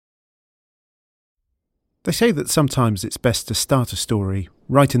They say that sometimes it's best to start a story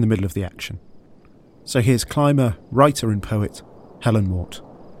right in the middle of the action. So here's climber, writer and poet Helen Mort.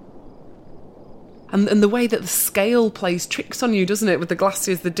 And the way that the scale plays tricks on you, doesn't it? With the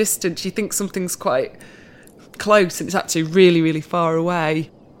glaciers, the distance, you think something's quite close and it's actually really, really far away.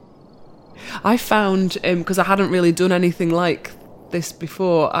 I found, because I hadn't really done anything like this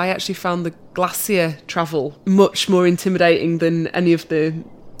before, I actually found the glacier travel much more intimidating than any of the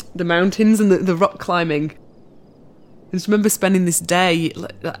mountains and the rock climbing. I just remember spending this day,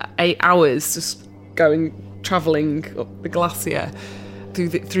 like 8 hours, just travelling up the glacier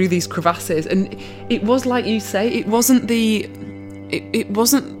through these crevasses, and it was like you say, it wasn't the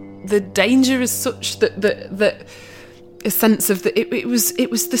danger as such that a sense of it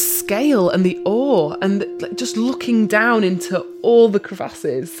was the scale and the awe and just looking down into all the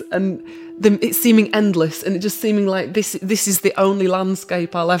crevasses and it seeming endless, and it just seeming like this is the only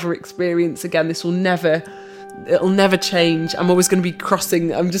landscape I'll ever experience again. It'll never change. I'm always going to be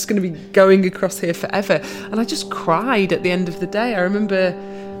crossing. I'm just going to be going across here forever. And I just cried at the end of the day. I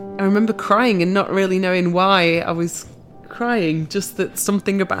remember crying and not really knowing why I was crying, just that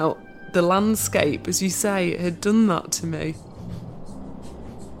something about the landscape, as you say, had done that to me.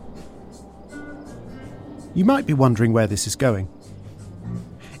 You might be wondering where this is going.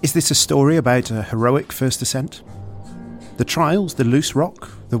 Is this a story about a heroic first ascent? The trials, the loose rock,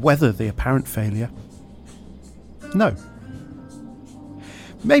 the weather, the apparent failure? No.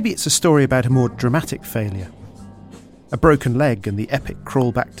 Maybe it's a story about a more dramatic failure. A broken leg and the epic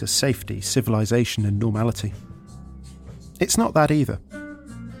crawl back to safety, civilization and normality. It's not that either.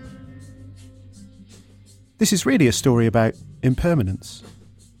 This is really a story about impermanence.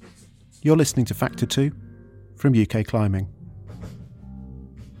 You're listening to Factor 2 from UK Climbing.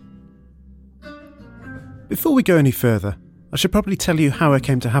 Before we go any further, I should probably tell you how I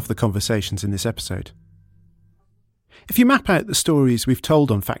came to have the conversations in this episode. If you map out the stories we've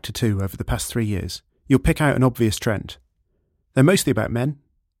told on Factor 2 over the past 3 years, you'll pick out an obvious trend. They're mostly about men,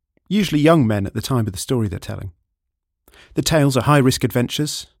 usually young men at the time of the story they're telling. The tales are high-risk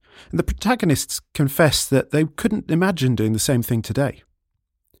adventures, and the protagonists confess that they couldn't imagine doing the same thing today.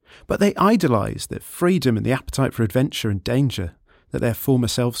 But they idolise the freedom and the appetite for adventure and danger that their former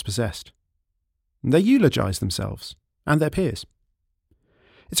selves possessed. And they eulogise themselves and their peers.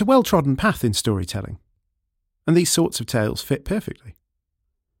 It's a well-trodden path in storytelling, and these sorts of tales fit perfectly.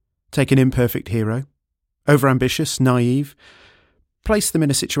 Take an imperfect hero, overambitious, naive, place them in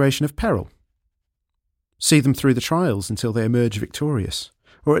a situation of peril. See them through the trials until they emerge victorious,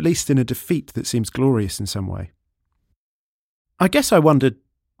 or at least in a defeat that seems glorious in some way. I guess I wondered,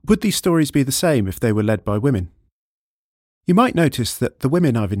 would these stories be the same if they were led by women? You might notice that the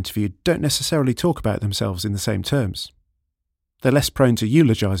women I've interviewed don't necessarily talk about themselves in the same terms. They're less prone to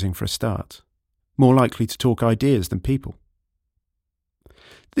eulogising for a start, more likely to talk ideas than people.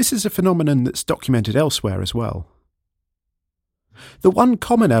 This is a phenomenon that's documented elsewhere as well. The one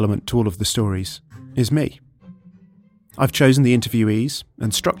common element to all of the stories is me. I've chosen the interviewees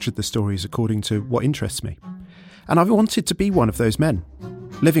and structured the stories according to what interests me. And I've wanted to be one of those men,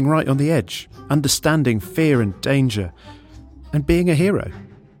 living right on the edge, understanding fear and danger, and being a hero.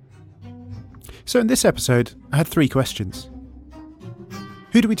 So in this episode, I had 3 questions.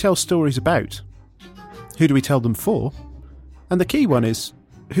 Who do we tell stories about? Who do we tell them for? And the key one is,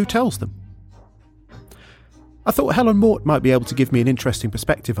 who tells them? I thought Helen Mort might be able to give me an interesting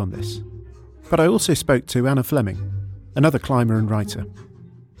perspective on this, but I also spoke to Anna Fleming, another climber and writer.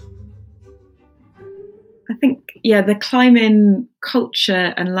 I think, the climbing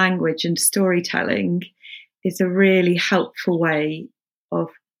culture and language and storytelling is a really helpful way of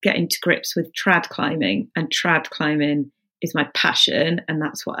getting to grips with trad climbing, and trad climbing is my passion, and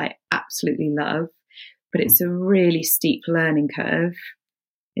that's what I absolutely love. But it's a really steep learning curve.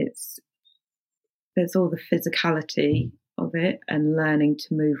 There's all the physicality of it and learning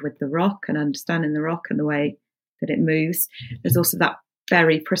to move with the rock and understanding the rock and the way that it moves. There's also that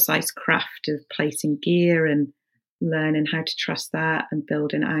very precise craft of placing gear and learning how to trust that and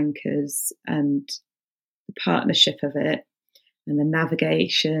building anchors and the partnership of it and the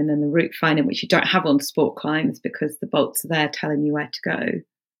navigation and the route finding, which you don't have on sport climbs because the bolts are there telling you where to go.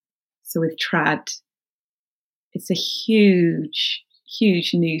 So with trad, it's a huge,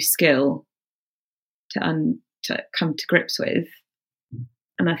 huge new skill to come to grips with.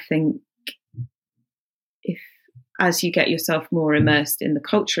 And I think as you get yourself more immersed in the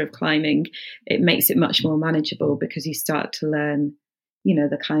culture of climbing, it makes it much more manageable because you start to learn,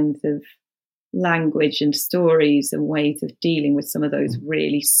 the kinds of language and stories and ways of dealing with some of those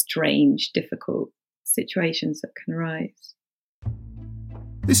really strange, difficult situations that can arise.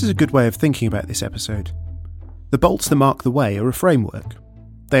 This is a good way of thinking about this episode. The bolts that mark the way are a framework.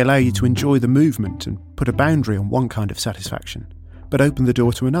 They allow you to enjoy the movement and put a boundary on one kind of satisfaction, but open the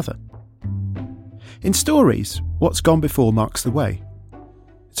door to another. In stories, what's gone before marks the way.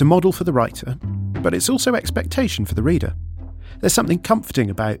 It's a model for the writer, but it's also expectation for the reader. There's something comforting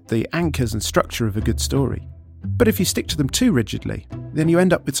about the anchors and structure of a good story. But if you stick to them too rigidly, then you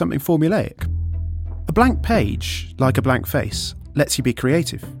end up with something formulaic. A blank page, like a blank face, lets you be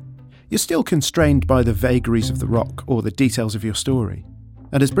creative. You're still constrained by the vagaries of the rock or the details of your story.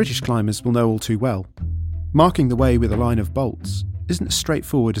 And as British climbers will know all too well, marking the way with a line of bolts isn't as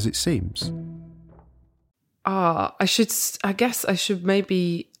straightforward as it seems. I guess I should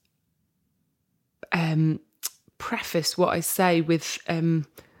maybe preface what I say with,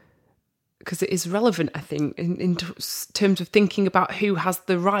 because it is relevant, I think, in terms of thinking about who has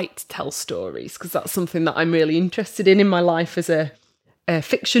the right to tell stories, because that's something that I'm really interested in my life as a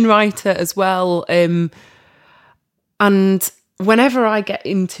fiction writer as well. And whenever I get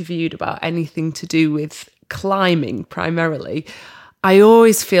interviewed about anything to do with climbing primarily, I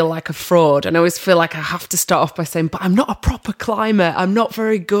always feel like a fraud, and I always feel like I have to start off by saying, but I'm not a proper climber, I'm not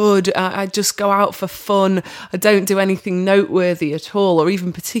very good, I just go out for fun, I don't do anything noteworthy at all, or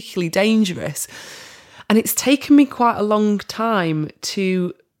even particularly dangerous. And it's taken me quite a long time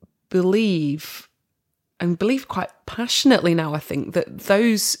to believe quite passionately now, I think, that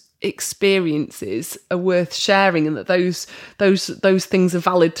those experiences are worth sharing, and that those things are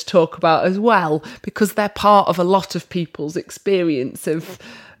valid to talk about as well, because they're part of a lot of people's experience of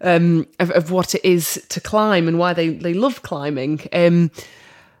what it is to climb and why they love climbing.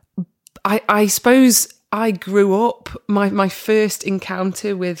 I suppose I grew up, my first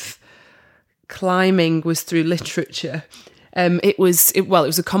encounter with climbing was through literature. It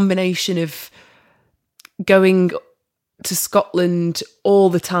was a combination of going to Scotland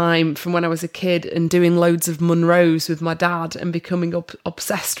all the time from when I was a kid and doing loads of Munros with my dad and becoming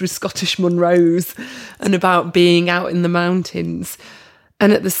obsessed with Scottish Munros and about being out in the mountains,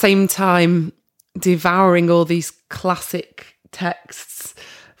 and at the same time devouring all these classic texts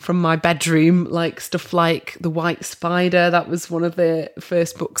from my bedroom, like stuff like The White Spider. That was one of the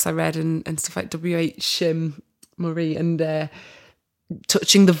first books I read, and stuff like W.H. Murray and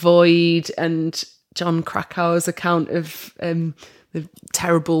Touching the Void and John Krakauer's account of the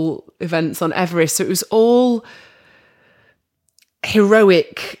terrible events on Everest. So it was all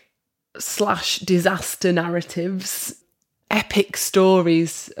heroic / disaster narratives, epic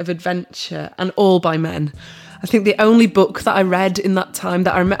stories of adventure, and all by men. I think the only book that I read in that time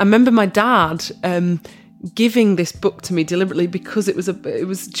that I remember my dad giving this book to me deliberately, because it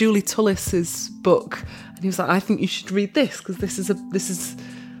was Julie Tullis's book, and he was like, "I think you should read this because this is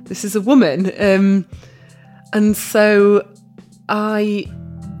a woman." And so I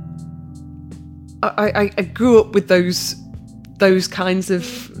grew up with those kinds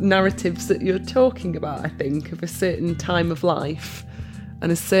of narratives that you're talking about, I think, of a certain time of life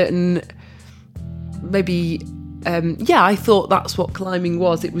and a certain, maybe, I thought that's what climbing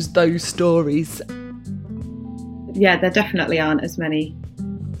was. It was those stories. Yeah, there definitely aren't as many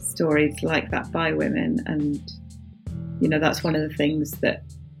stories like that by women. And, that's one of the things that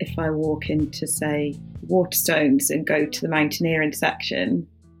if I walk into, say, Waterstones and go to the mountaineering section,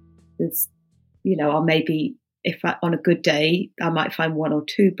 there's, or maybe on a good day, I might find one or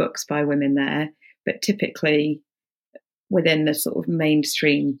two books by women there, but typically within the sort of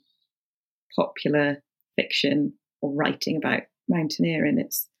mainstream popular fiction or writing about mountaineering,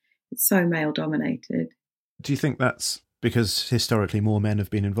 it's so male dominated. Do you think that's because historically more men have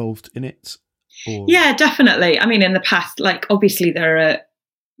been involved in it? Or? Yeah, definitely. I mean, in the past, like, obviously there are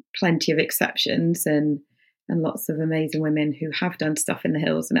plenty of exceptions and lots of amazing women who have done stuff in the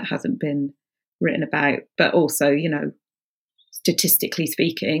hills and it hasn't been written about. But also, statistically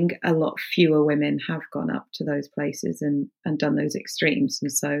speaking, a lot fewer women have gone up to those places and done those extremes.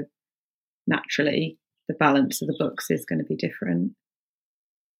 And so naturally, the balance of the books is going to be different.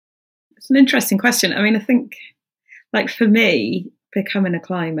 It's an interesting question. I mean, I think, like, for me, becoming a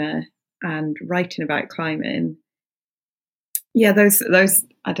climber and writing about climbing, those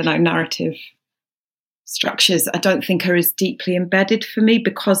I don't know, narrative structures I don't think are as deeply embedded for me,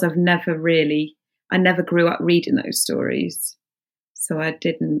 because I never grew up reading those stories. So I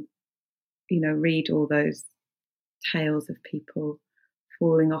didn't, read all those tales of people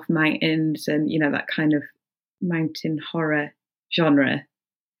falling off mountains and, that kind of mountain horror genre.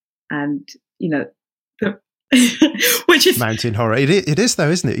 And, which is mountain horror. It is though,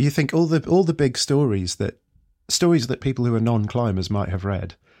 isn't it? You think all the big stories that people who are non-climbers might have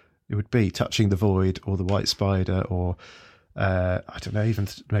read, it would be Touching the Void or The White Spider or I don't know, even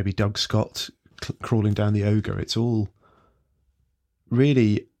maybe Doug Scott crawling down the ogre. It's all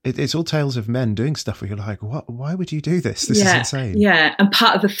really, it's all tales of men doing stuff where you're like, what? Why would you do this? This is insane. Yeah, and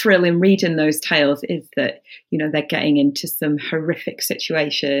part of the thrill in reading those tales is that, you know, they're getting into some horrific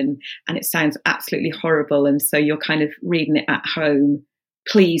situation and it sounds absolutely horrible. And so you're kind of reading it at home,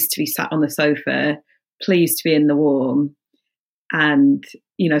 pleased to be sat on the sofa, pleased to be in the warm, and,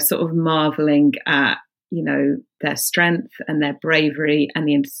 you know, sort of marvelling at, you know, their strength and their bravery and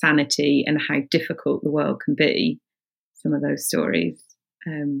the insanity and how difficult the world can be. Some of those stories,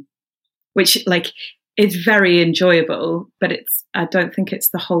 which like is very enjoyable, but I don't think it's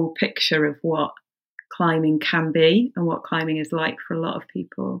the whole picture of what climbing can be and what climbing is like for a lot of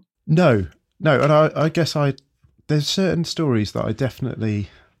people. No, and I guess there's certain stories that I definitely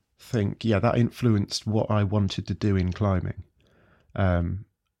think, that influenced what I wanted to do in climbing, and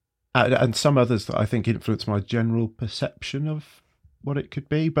some others that I think influenced my general perception of what it could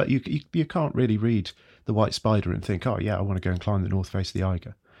be. But you can't really read The White Spider and think, oh yeah, I want to go and climb the north face of the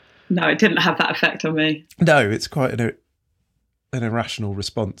Eiger. No, it didn't have that effect on me. No, it's quite an irrational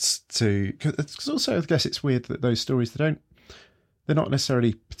response to. Because also, I guess it's weird that those stories they're not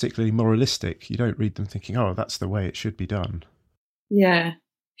necessarily particularly moralistic. You don't read them thinking, oh, that's the way it should be done. Yeah,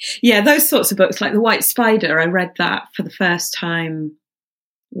 those sorts of books, like The White Spider. I read that for the first time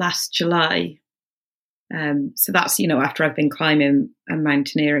last July. So that's, you know, after I've been climbing and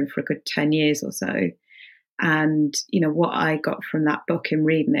mountaineering for a good 10 years or so. And, you know, what I got from that book in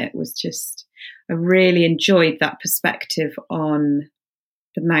reading it was just, I really enjoyed that perspective on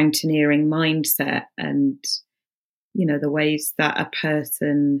the mountaineering mindset and, you know, the ways that a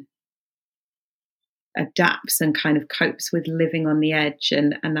person adapts and kind of copes with living on the edge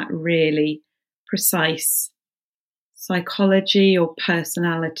and that really precise psychology or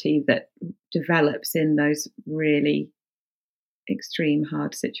personality that develops in those really extreme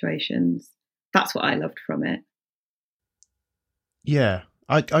hard situations. That's what I loved from it. Yeah,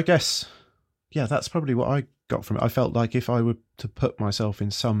 I guess, that's probably what I got from it. I felt like if I were to put myself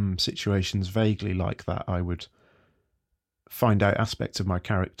in some situations vaguely like that, I would find out aspects of my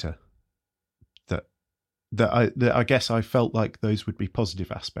character that I guess I felt like those would be positive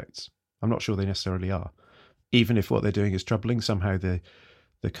aspects. I'm not sure they necessarily are. Even if what they're doing is troubling, somehow the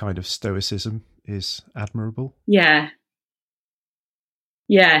kind of stoicism is admirable. Yeah,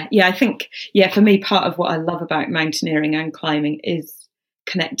 I think, for me, part of what I love about mountaineering and climbing is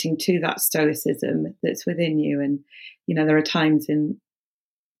connecting to that stoicism that's within you. And, you know, there are times in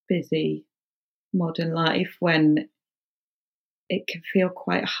busy modern life when it can feel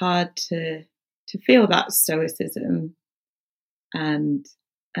quite hard to feel that stoicism. And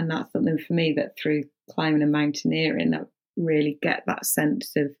that's something for me that through climbing and mountaineering, I really get that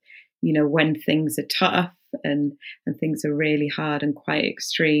sense of, you know, when things are tough and things are really hard and quite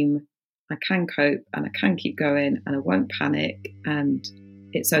extreme, I can cope and I can keep going and I won't panic and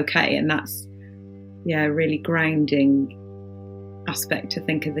it's okay. And that's, a really grounding aspect to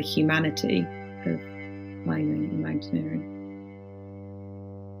think of the humanity of climbing and mountaineering.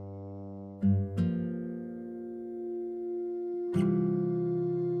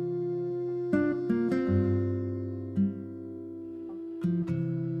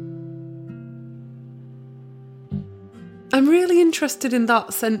 I'm really interested in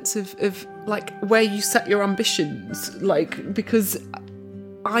that sense of like where you set your ambitions, like, because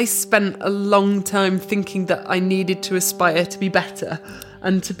I spent a long time thinking that I needed to aspire to be better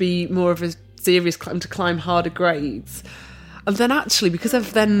and to be more of a serious climb, to climb harder grades. And then actually, because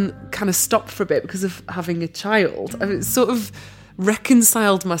I've then kind of stopped for a bit because of having a child, I've sort of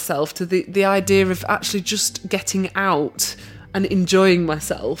reconciled myself to the idea of actually just getting out and enjoying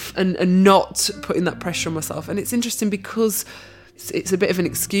myself and not putting that pressure on myself. And it's interesting because it's a bit of an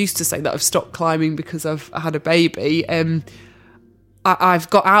excuse to say that I've stopped climbing because I've had a baby. I've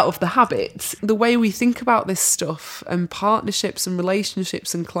got out of the habit. The way we think about this stuff and partnerships and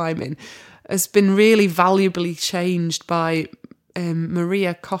relationships and climbing has been really valuably changed by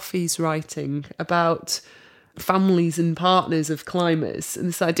Maria Coffey's writing about families and partners of climbers, and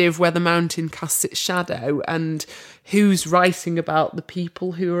this idea of where the mountain casts its shadow and who's writing about the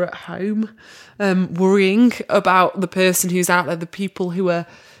people who are at home, worrying about the person who's out there, the people who are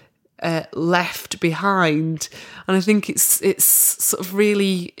left behind. And I think it's sort of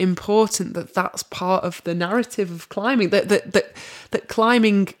really important that that's part of the narrative of climbing, that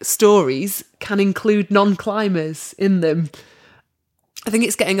climbing stories can include non-climbers in them. I think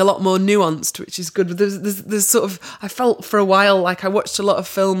it's getting a lot more nuanced, which is good. There's sort of, I felt for a while like I watched a lot of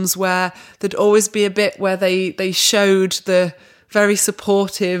films where there'd always be a bit where they showed the very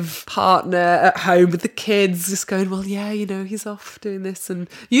supportive partner at home with the kids, just going, well, yeah, he's off doing this. And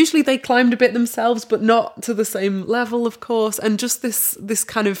usually they climbed a bit themselves, but not to the same level, of course. And just this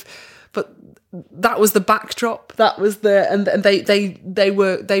kind of, but that was the backdrop. That was and they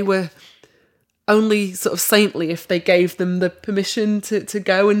were only sort of saintly if they gave them the permission to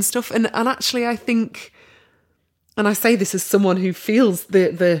go and stuff. And actually, I think, and I say this as someone who feels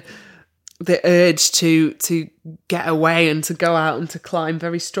the urge to get away and to go out and to climb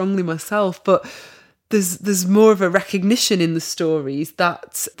very strongly myself, but there's more of a recognition in the stories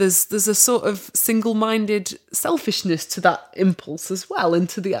that there's a sort of single-minded selfishness to that impulse as well, and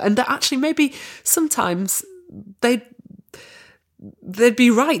that actually maybe sometimes they'd be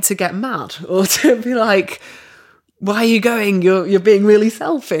right to get mad or to be like, why are you going? You're being really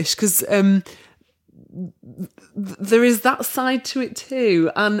selfish, because there is that side to it too,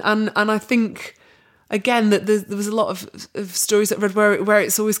 and I think again that there was a lot of stories that I read where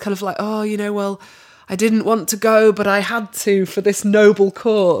it's always kind of like, oh, well, I didn't want to go, but I had to for this noble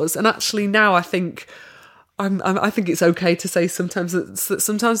cause. And actually now I think I think it's okay to say sometimes that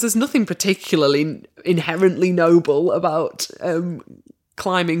sometimes there's nothing particularly inherently noble about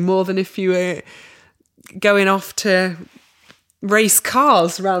climbing, more than if you were going off to race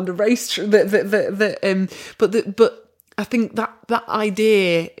cars around a race. But I think that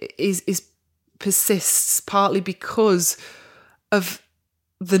idea is persists partly because of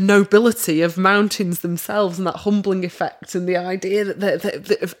the nobility of mountains themselves and that humbling effect, and the idea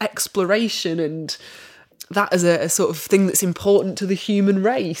that of exploration, and that as a sort of thing that's important to the human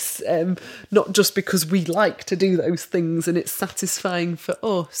race, not just because we like to do those things and it's satisfying for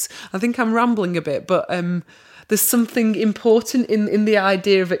us. I think I'm rambling a bit, but there's something important in the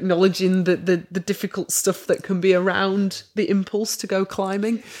idea of acknowledging the difficult stuff that can be around the impulse to go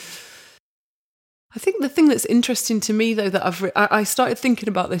climbing. I think the thing that's interesting to me, though, that I started thinking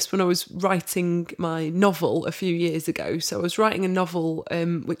about this when I was writing my novel a few years ago. So I was writing a novel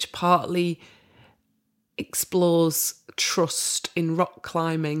which partly explores trust in rock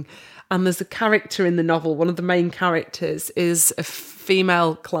climbing. And there's a character in the novel, one of the main characters is a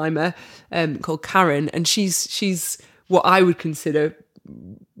female climber called Karen, and she's what I would consider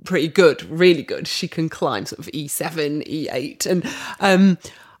pretty good, really good. She can climb sort of E7, E8, and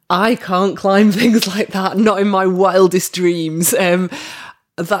I can't climb things like that, not in my wildest dreams.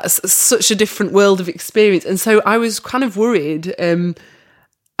 That's such a different world of experience. And so I was kind of worried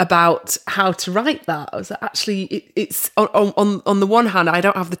about how to write that. I was like, actually, it's on the one hand, I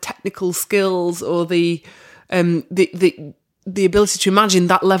don't have the technical skills or the ability to imagine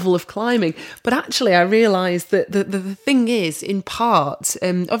that level of climbing. But actually, I realised that the thing is, in part,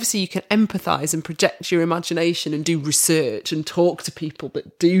 obviously you can empathise and project your imagination and do research and talk to people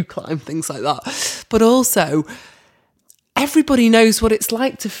that do climb things like that. But also, everybody knows what it's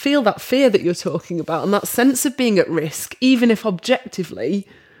like to feel that fear that you're talking about and that sense of being at risk, even if objectively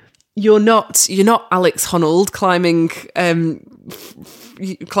you're not Alex Honnold climbing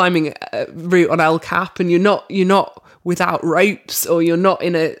a route on El Cap, and you're not without ropes, or you're not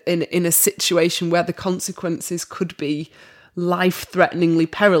in a situation where the consequences could be life-threateningly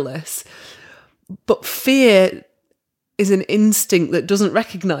perilous. But fear is an instinct that doesn't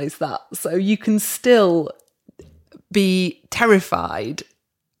recognise that. So you can still be terrified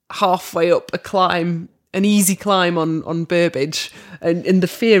halfway up an easy climb on Burbage, and the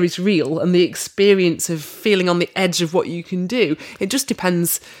fear is real, and the experience of feeling on the edge of what you can do. It just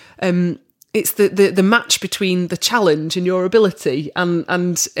depends. It's the match between the challenge and your ability,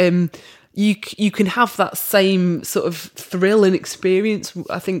 and you can have that same sort of thrill and experience,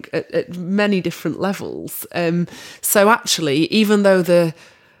 I think, at many different levels. So actually, even though the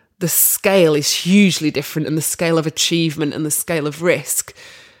scale is hugely different, and the scale of achievement and the scale of risk,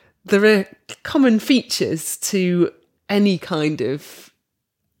 there are common features to any kind of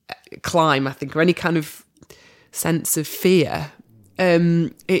climb, I think, or any kind of sense of fear.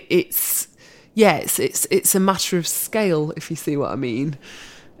 It's a matter of scale, if you see what I mean.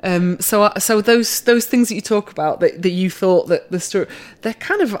 So those things that you talk about that you thought that the story, they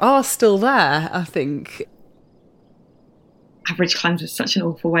kind of are still there, I think. Average climbs is such an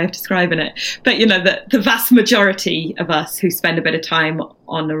awful way of describing it. But, the vast majority of us who spend a bit of time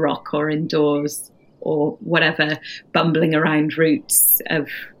on a rock or indoors or whatever, bumbling around routes of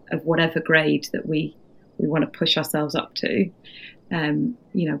whatever grade that we want to push ourselves up to,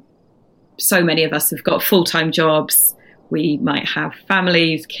 so many of us have got full-time jobs. We might have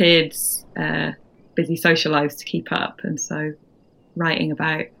families, kids, busy social lives to keep up. And so writing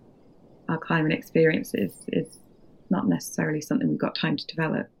about our climbing experiences is not necessarily something we've got time to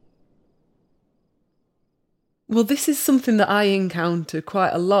develop. Well, this is something that I encounter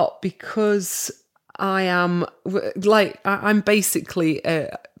quite a lot because I am I'm basically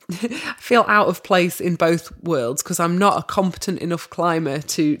I feel out of place in both worlds because I'm not a competent enough climber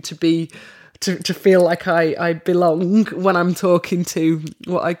to feel like I belong when I'm talking to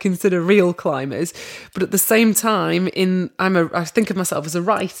what I consider real climbers. But at the same time, I think of myself as a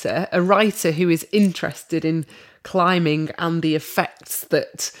writer who is interested in climbing and the effects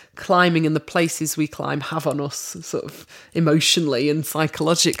that climbing and the places we climb have on us, sort of emotionally and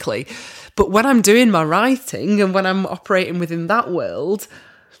psychologically. But when I'm doing my writing and when I'm operating within that world,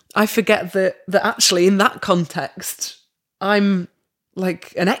 I forget that actually in that context, I'm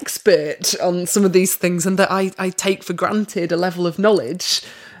like an expert on some of these things, and that I take for granted a level of knowledge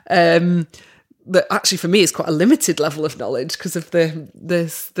that actually for me is quite a limited level of knowledge because of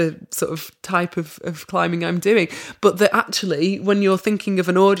the sort of type of climbing I'm doing. But that actually when you're thinking of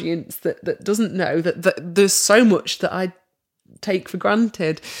an audience that doesn't know, that there's so much that I take for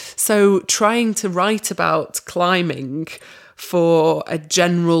granted. So trying to write about climbing for a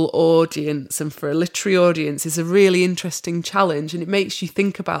general audience and for a literary audience is a really interesting challenge, and it makes you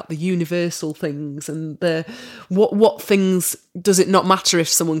think about the universal things and what things does it not matter if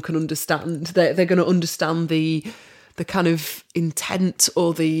someone can understand. They're going to understand the kind of intent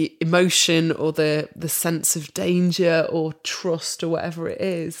or the emotion or the sense of danger or trust or whatever it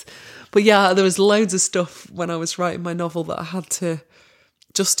is. But yeah, there was loads of stuff when I was writing my novel that I had to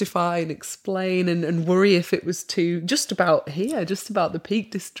justify and explain and worry if it was too just about the Peak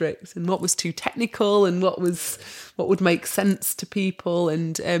District, and what was too technical and what would make sense to people.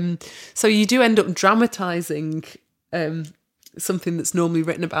 And so you do end up dramatising something that's normally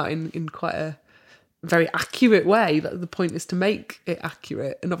written about in quite a very accurate way. The point is to make it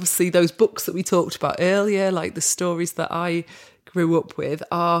accurate. And obviously those books that we talked about earlier, like the stories that I grew up with,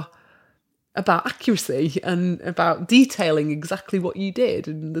 are about accuracy and about detailing exactly what you did,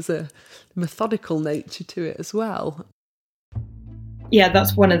 and there's a methodical nature to it as well. Yeah,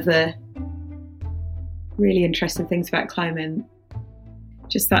 that's one of the really interesting things about climbing,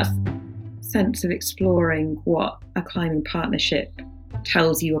 just that sense of exploring what a climbing partnership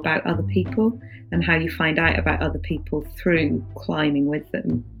tells you about other people and how you find out about other people through climbing with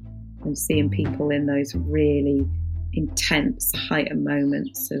them and seeing people in those really intense heightened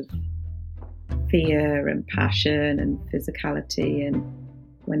moments of fear and passion and physicality, and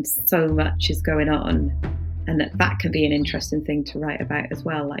when so much is going on, and that can be an interesting thing to write about as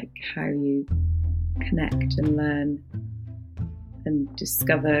well, like how you connect and learn and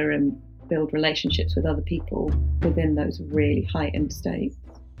discover and build relationships with other people within those really heightened states.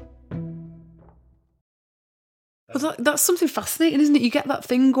 Well, that's something fascinating, isn't it? You get that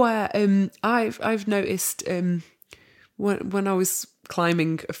thing where I've noticed when I was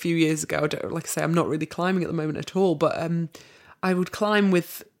climbing a few years ago, like I say, I'm not really climbing at the moment at all, but I would climb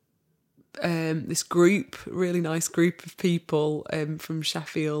with this group, really nice group of people from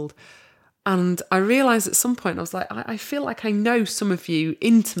Sheffield. And I realised at some point, I was like, I feel like I know some of you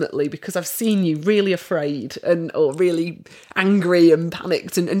intimately because I've seen you really afraid or really angry and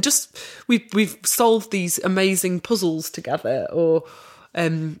panicked, and just we've solved these amazing puzzles together, or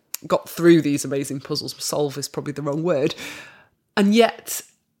got through these amazing puzzles. Solve is probably the wrong word. And yet,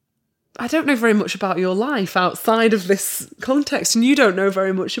 I don't know very much about your life outside of this context, and you don't know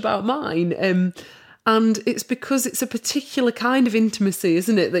very much about mine. And it's because it's a particular kind of intimacy,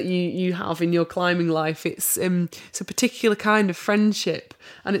 isn't it, that you have in your climbing life? It's a particular kind of friendship,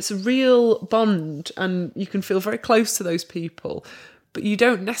 and it's a real bond, and you can feel very close to those people, but you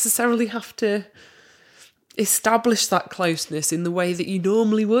don't necessarily have to establish that closeness in the way that you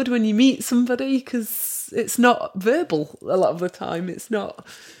normally would when you meet somebody, because it's not verbal a lot of the time. It's not.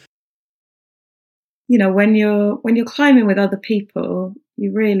 You know, when you're climbing with other people,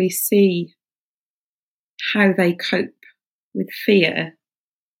 you really see how they cope with fear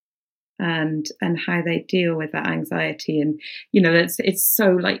and how they deal with that anxiety. And, you know, it's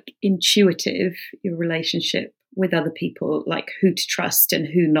so like intuitive, your relationship with other people, like who to trust and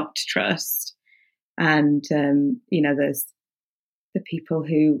who not to trust. And, you know, there's the people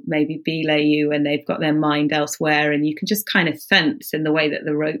who maybe belay you and they've got their mind elsewhere, and you can just kind of sense in the way that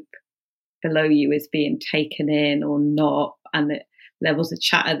the rope below you is being taken in or not, and the levels of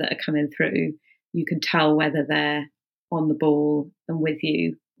chatter that are coming through, you can tell whether they're on the ball and with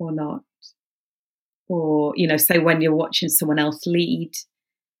you or not. Or, you know, so when you're watching someone else lead,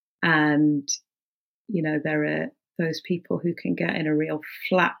 and, you know, there are those people who can get in a real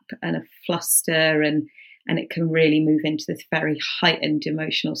flap and a fluster, and it can really move into this very heightened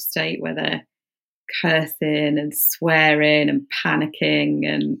emotional state where they're cursing and swearing and panicking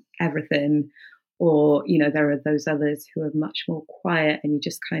and everything. Or, there are those others who are much more quiet, and you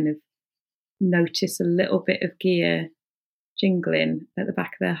just kind of notice a little bit of gear jingling at the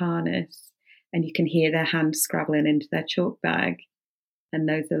back of their harness, and you can hear their hands scrabbling into their chalk bag. And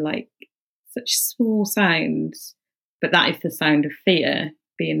those are like such small sounds, but that is the sound of fear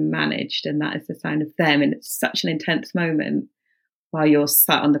being managed, and that is the sound of them. And it's such an intense moment while you're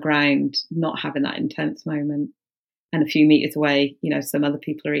sat on the ground, not having that intense moment. And a few meters away, some other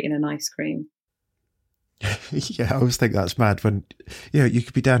people are eating an ice cream. Yeah, I always think that's mad when, you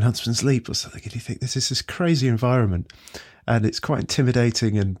could be down Huntsman's Leap or something and you think this is this crazy environment and it's quite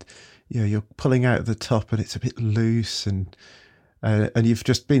intimidating, and, you're pulling out of the top and it's a bit loose, and you've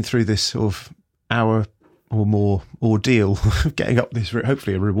just been through this sort of hour or more ordeal of getting up this,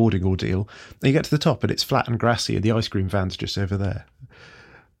 hopefully a rewarding ordeal. And you get to the top and it's flat and grassy and the ice cream van's just over there.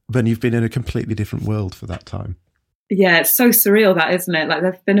 But you've been in a completely different world for that time. Yeah, it's so surreal, that, isn't it? Like,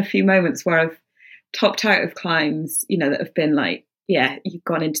 there've been a few moments where I've topped out of climbs, that have been like, you've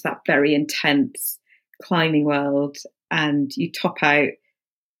gone into that very intense climbing world, and you top out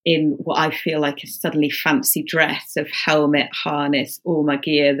in what I feel like a suddenly fancy dress of helmet, harness, all my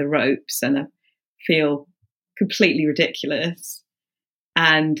gear, the ropes, and I feel completely ridiculous.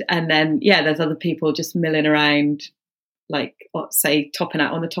 And then, there's other people just milling around, like, say, topping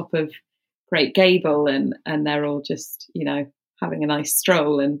out on the top of Great Gable, and they're all just, having a nice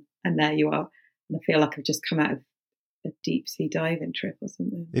stroll, and there you are. And I feel like I've just come out of a deep sea diving trip or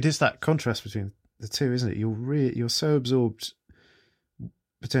something. It is that contrast between the two, isn't it? You're so absorbed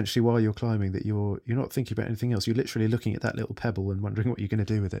potentially while you're climbing that you're not thinking about anything else. You're literally looking at that little pebble and wondering what you're going to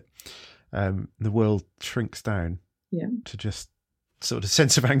do with it. The world shrinks down to just sort of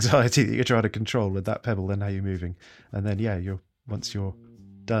sense of anxiety that you're trying to control with that pebble and how you're moving. And then, once you're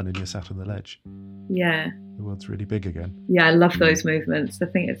done and you're sat on the ledge, the world's really big again. Yeah, I love those movements. I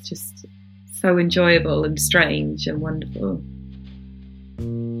think it's just so enjoyable and strange and wonderful.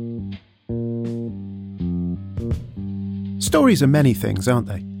 Stories are many things, aren't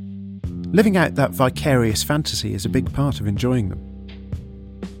they? Living out that vicarious fantasy is a big part of enjoying them.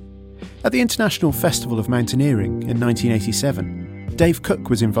 At the International Festival of Mountaineering in 1987, Dave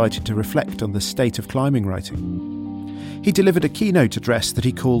Cook was invited to reflect on the state of climbing writing. He delivered a keynote address that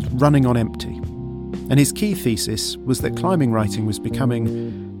he called Running on Empty, and his key thesis was that climbing writing was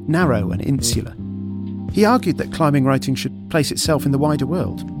becoming narrow and insular. He argued that climbing writing should place itself in the wider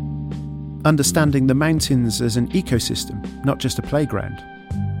world, understanding the mountains as an ecosystem, not just a playground,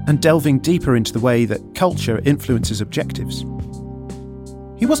 and delving deeper into the way that culture influences objectives.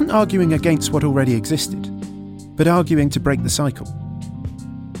 He wasn't arguing against what already existed, but arguing to break the cycle.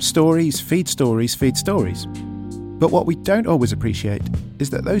 Stories feed stories feed stories. But what we don't always appreciate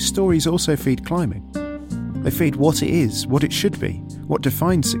is that those stories also feed climbing. They feed what it is, what it should be, what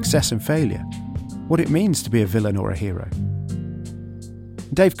defines success and failure, what it means to be a villain or a hero.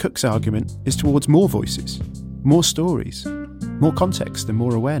 Dave Cook's argument is towards more voices, more stories, more context and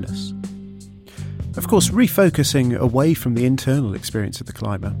more awareness. Of course, refocusing away from the internal experience of the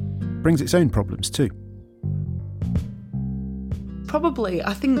climber brings its own problems too. Probably,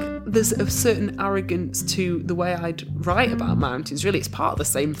 I think there's a certain arrogance to the way I'd write about mountains. Really, it's part of the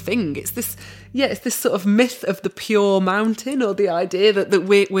same thing. It's this sort of myth of the pure mountain, or the idea that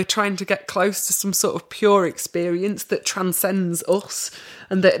we're trying to get close to some sort of pure experience that transcends us,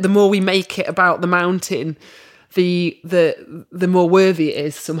 and that the more we make it about the mountain, the more worthy it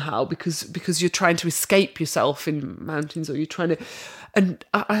is somehow, because you're trying to escape yourself in mountains, or you're trying to. And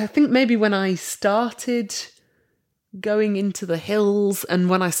I think maybe when I started going into the hills, and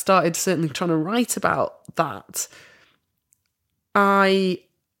when I started certainly trying to write about that, I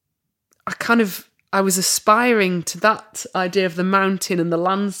was aspiring to that idea of the mountain and the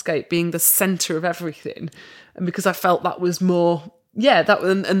landscape being the centre of everything, and because I felt that was more,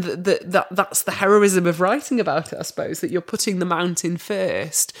 that's the heroism of writing about it, I suppose, that you're putting the mountain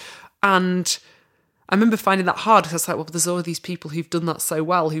first. And I remember finding that hard, because I was like, well, there's all these people who've done that so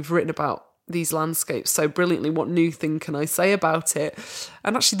well, who've written about these landscapes so brilliantly. What new thing can I say about it?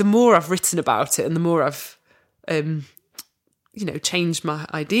 And actually, the more I've written about it, and the more I've changed my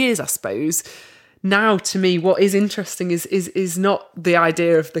ideas, I suppose, now to me what is interesting is not the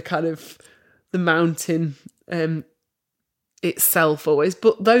idea of the kind of the mountain itself always,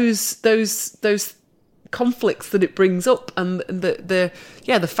 but those conflicts that it brings up, and the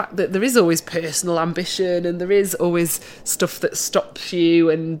fact that there is always personal ambition, and there is always stuff that stops you,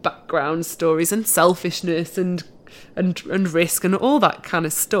 and background stories, and selfishness, and risk, and all that kind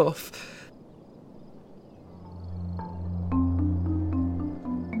of stuff.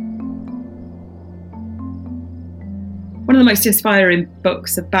 One of of the most inspiring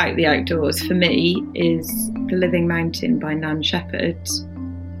books about the outdoors for me is The Living Mountain by Nan Shepherd,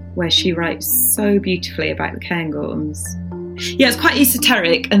 where she writes so beautifully about the cairngorms. Yeah, it's quite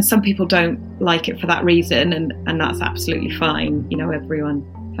esoteric, and some people don't like it for that reason, and that's absolutely fine. You know, everyone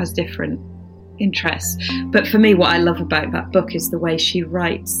has different interests. But for me, what I love about that book is the way she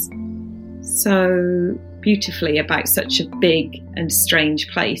writes so beautifully about such a big and strange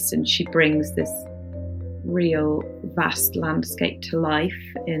place, and she brings this real vast landscape to life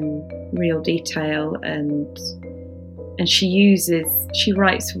in real detail, and she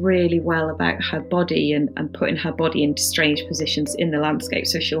writes really well about her body and putting her body into strange positions in the landscape.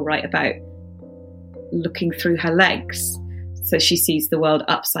 So she'll write about looking through her legs, so she sees the world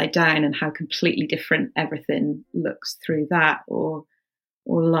upside down and how completely different everything looks through that, or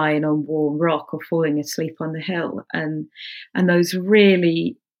lying on warm rock, or falling asleep on the hill, and those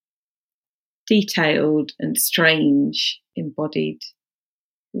really detailed and strange embodied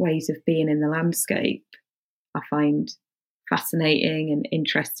ways of being in the landscape I find fascinating and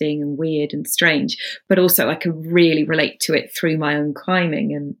interesting and weird and strange. But also I can really relate to it through my own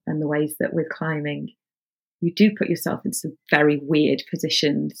climbing and the ways that with climbing you do put yourself in some very weird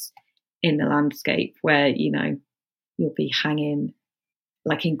positions in the landscape where, you know, you'll be hanging,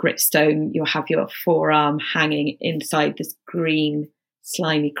 like in Gritstone, you'll have your forearm hanging inside this green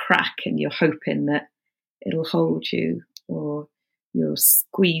slimy crack and you're hoping that it'll hold you, or you're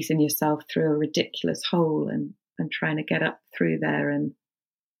squeezing yourself through a ridiculous hole and trying to get up through there. And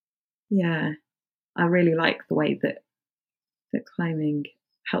yeah, I really like the way that climbing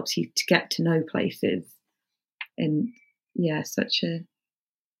helps you to get to know places in such a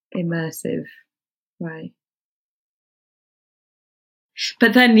immersive way.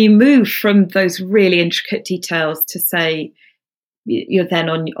 But then you move from those really intricate details to, say, you're then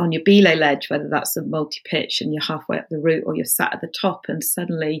on your belay ledge, whether that's a multi-pitch and you're halfway up the route, or you're sat at the top and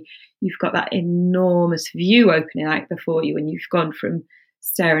suddenly you've got that enormous view opening out before you, and you've gone from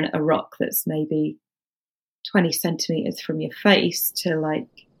staring at a rock that's maybe 20 centimetres from your face to, like,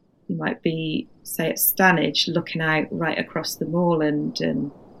 you might be, say, at Stanage, looking out right across the moorland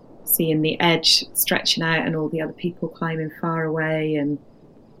and seeing the edge stretching out and all the other people climbing far away, and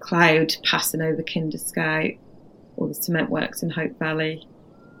cloud passing over Kinder Scout, or the cement works in Hope Valley.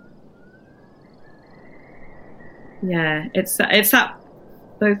 Yeah, it's that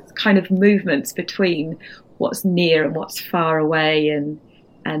those kind of movements between what's near and what's far away, and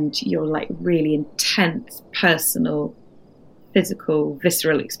your, like, really intense personal, physical,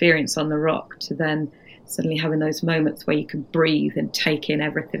 visceral experience on the rock, to then suddenly having those moments where you can breathe and take in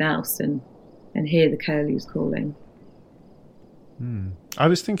everything else and hear the curlews calling. I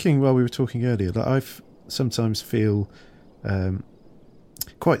was thinking while we were talking earlier that I've sometimes feel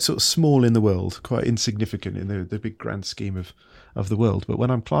quite sort of small in the world, quite insignificant in the big grand scheme of the world. But when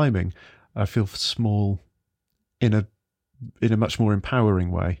I'm climbing, I feel small in a much more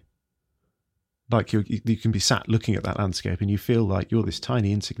empowering way. Like you can be sat looking at that landscape and you feel like you're this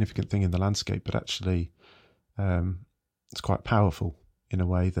tiny insignificant thing in the landscape, but actually it's quite powerful in a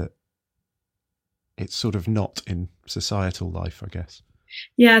way that it's sort of not in societal life, I guess.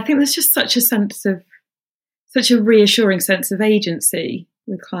 Yeah, I think there's just such a reassuring sense of agency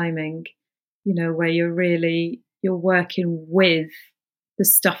with climbing, you know, where you're working with the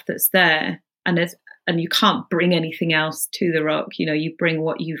stuff that's there, and you can't bring anything else to the rock. You know, you bring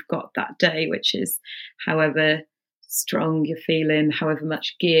what you've got that day, which is however strong you're feeling, however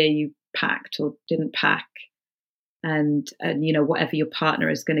much gear you packed or didn't pack, and you know, whatever your partner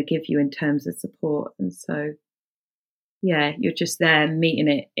is going to give you in terms of support. And so, yeah, you're just there meeting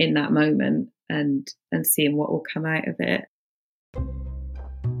it in that moment and seeing what will come out of it.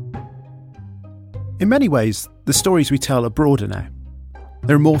 In many ways, the stories we tell are broader now.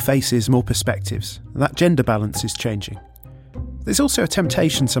 There are more faces, more perspectives, and that gender balance is changing. There's also a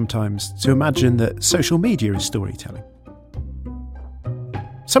temptation sometimes to imagine that social media is storytelling.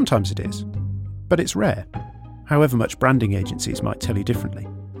 Sometimes it is, but it's rare, however much branding agencies might tell you differently.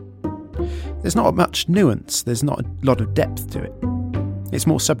 There's not much nuance, there's not a lot of depth to it. It's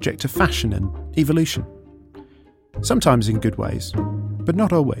more subject to fashion and evolution. Sometimes in good ways, but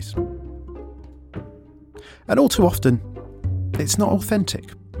not always. And all too often, it's not authentic.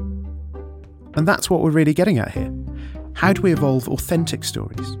 And that's what we're really getting at here. How do we evolve authentic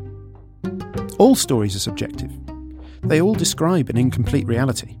stories? All stories are subjective. They all describe an incomplete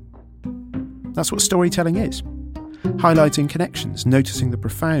reality. That's what storytelling is. Highlighting connections, noticing the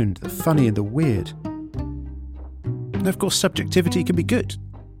profound, the funny and the weird. And of course, subjectivity can be good,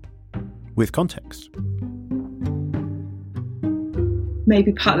 with context.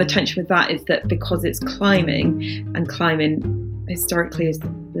 maybe part of the tension with that is that because it's climbing, and climbing historically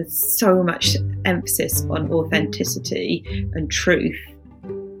there's so much emphasis on authenticity and truth,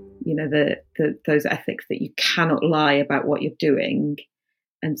 you know, those ethics that you cannot lie about what you're doing.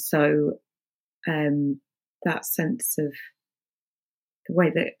 And so that sense of the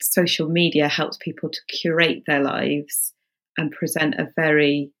way that social media helps people to curate their lives and present a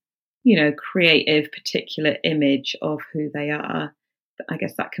very, you know, creative, particular image of who they are, I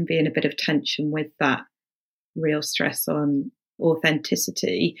guess that can be in a bit of tension with that real stress on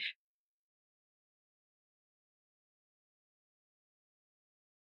authenticity.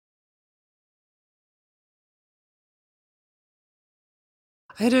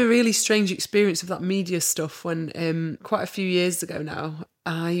 I had a really strange experience of that media stuff when quite a few years ago now,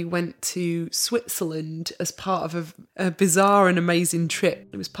 I went to Switzerland as part of a bizarre and amazing trip.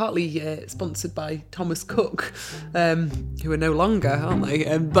 It was partly sponsored by Thomas Cook, who are no longer, aren't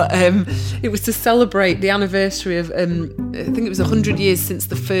they? But it was to celebrate the anniversary of, I think it was 100 years since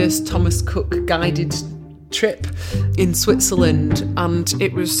the first Thomas Cook guided trip in Switzerland, and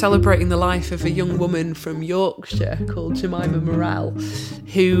it was celebrating the life of a young woman from Yorkshire called Jemima Morrell,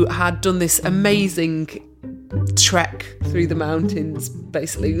 who had done this amazing trek through the mountains,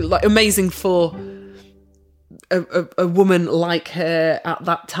 basically, like amazing for a woman like her at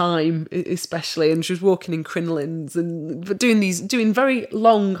that time, especially. And she was walking in crinolines and doing very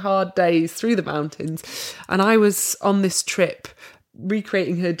long, hard days through the mountains. And I was on this trip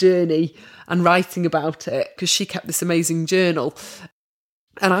recreating her journey and writing about it because she kept this amazing journal.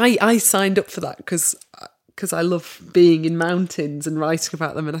 And I signed up for that because I love being in mountains and writing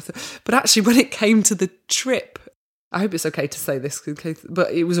about them. And I thought, but actually when it came to the trip, I hope it's okay to say this,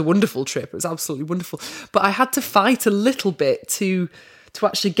 but it was a wonderful trip. It was absolutely wonderful. But I had to fight a little bit to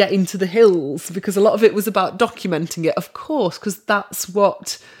actually get into the hills, because a lot of it was about documenting it, of course, because that's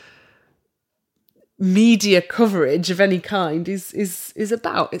what media coverage of any kind is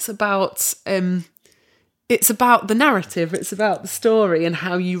about. It's about the narrative, it's about the story and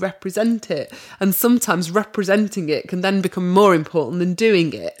how you represent it. And sometimes representing it can then become more important than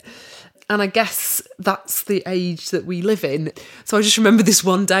doing it. And I guess that's the age that we live in. So I just remember this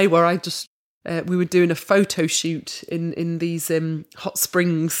one day where we were doing a photo shoot in these hot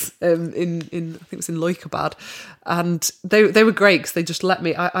springs in I think it was in Leukebad, and they were great because they just let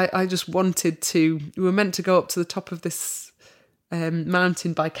me. I just wanted to. We were meant to go up to the top of this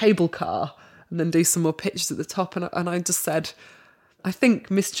mountain by cable car and then do some more pictures at the top, and I just said, I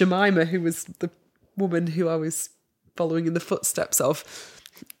think Miss Jemima, who was the woman who I was following in the footsteps of,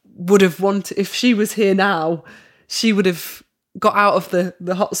 would have wanted, if she was here now, she would have got out of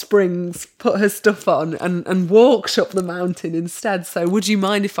the hot springs, put her stuff on and walked up the mountain instead. So would you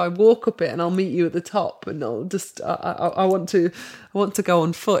mind if I walk up it and I'll meet you at the top, and I'll just I want to go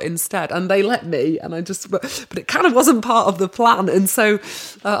on foot instead. And they let me, and but it kind of wasn't part of the plan. And so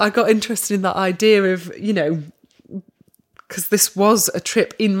I got interested in that idea of, you know, because this was a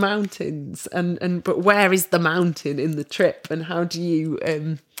trip in mountains, but where is the mountain in the trip, and how do you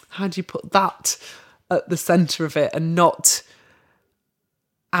put that at the centre of it and not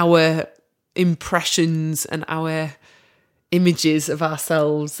our impressions and our images of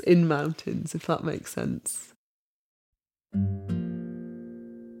ourselves in mountains, if that makes sense.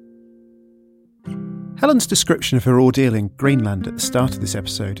 Helen's description of her ordeal in Greenland at the start of this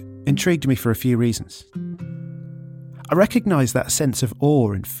episode intrigued me for a few reasons. I recognise that sense of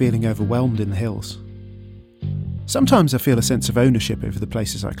awe and feeling overwhelmed in the hills. Sometimes I feel a sense of ownership over the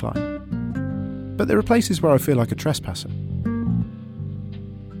places I climb, but there are places where I feel like a trespasser.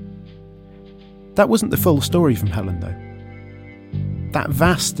 That wasn't the full story from Helen, though. That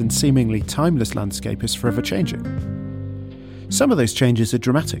vast and seemingly timeless landscape is forever changing. Some of those changes are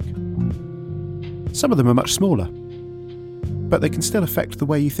dramatic. Some of them are much smaller, but they can still affect the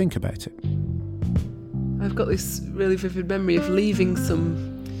way you think about it. I've got this really vivid memory of leaving some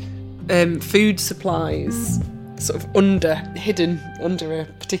food supplies sort of hidden under a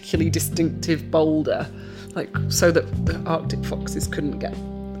particularly distinctive boulder, like so that the Arctic foxes couldn't get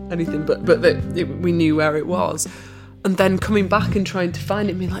anything, but we knew where it was. And then coming back and trying to find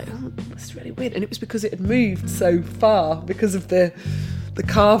it and being like, oh, that's really weird. And it was because it had moved so far because of the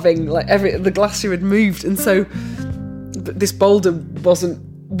carving, like the glacier had moved, and so this boulder wasn't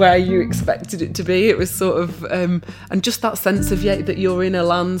where you expected it to be. It was sort of and just that sense of that you're in a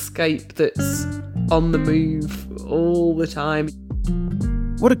landscape that's on the move all the time.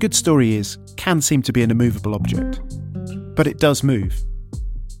 What a good story is can seem to be an immovable object, but it does move.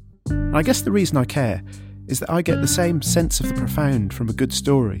 I guess the reason I care is that I get the same sense of the profound from a good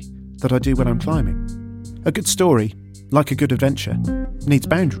story that I do when I'm climbing. A good story, like a good adventure, needs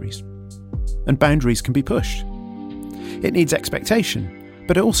boundaries. And boundaries can be pushed. It needs expectation,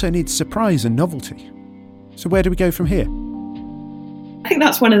 but it also needs surprise and novelty. So where do we go from here? I think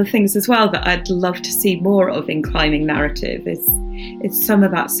that's one of the things as well that I'd love to see more of in climbing narrative is some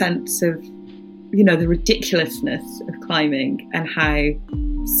of that sense of, you know, the ridiculousness of climbing and how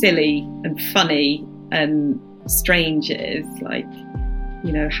silly and funny and strange it is. Like,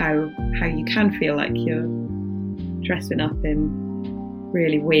 you know, how you can feel like you're dressing up in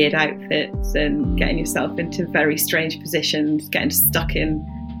really weird outfits and getting yourself into very strange positions, getting stuck in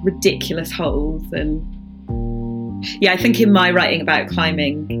ridiculous holes. And yeah, I think in my writing about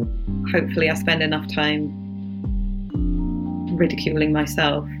climbing, hopefully I spend enough time ridiculing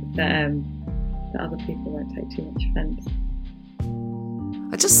myself that other people won't take too much offence.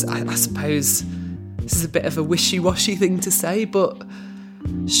 I suppose this is a bit of a wishy-washy thing to say, but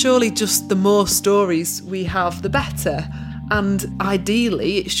surely just the more stories we have, the better. And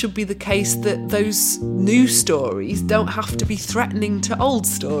ideally, it should be the case that those new stories don't have to be threatening to old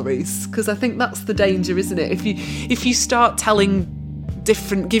stories, because I think that's the danger, isn't it? If you start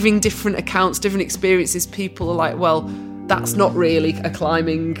giving different accounts, different experiences, people are like, well, that's not really a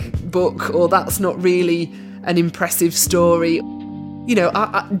climbing book, or that's not really an impressive story. You know,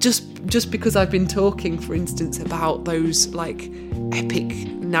 I just because I've been talking, for instance, about those like epic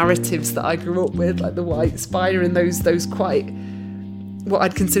narratives that I grew up with, like the White Spire and those quite what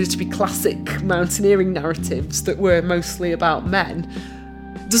I'd consider to be classic mountaineering narratives that were mostly about men,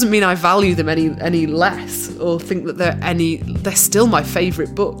 doesn't mean I value them any less or think that they're still my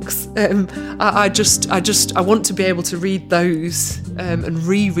favourite books. I want to be able to read those and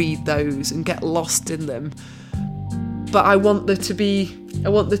reread those and get lost in them. But I want there to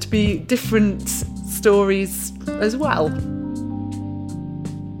be different stories as well.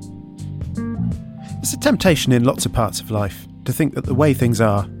 It's a temptation in lots of parts of life to think that the way things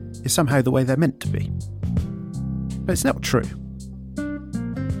are is somehow the way they're meant to be. But it's not true.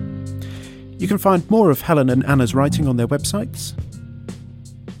 You can find more of Helen and Anna's writing on their websites.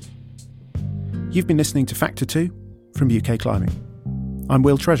 You've been listening to Factor 2 from UK Climbing. I'm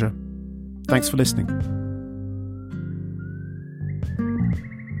Will Treasure. Thanks for listening.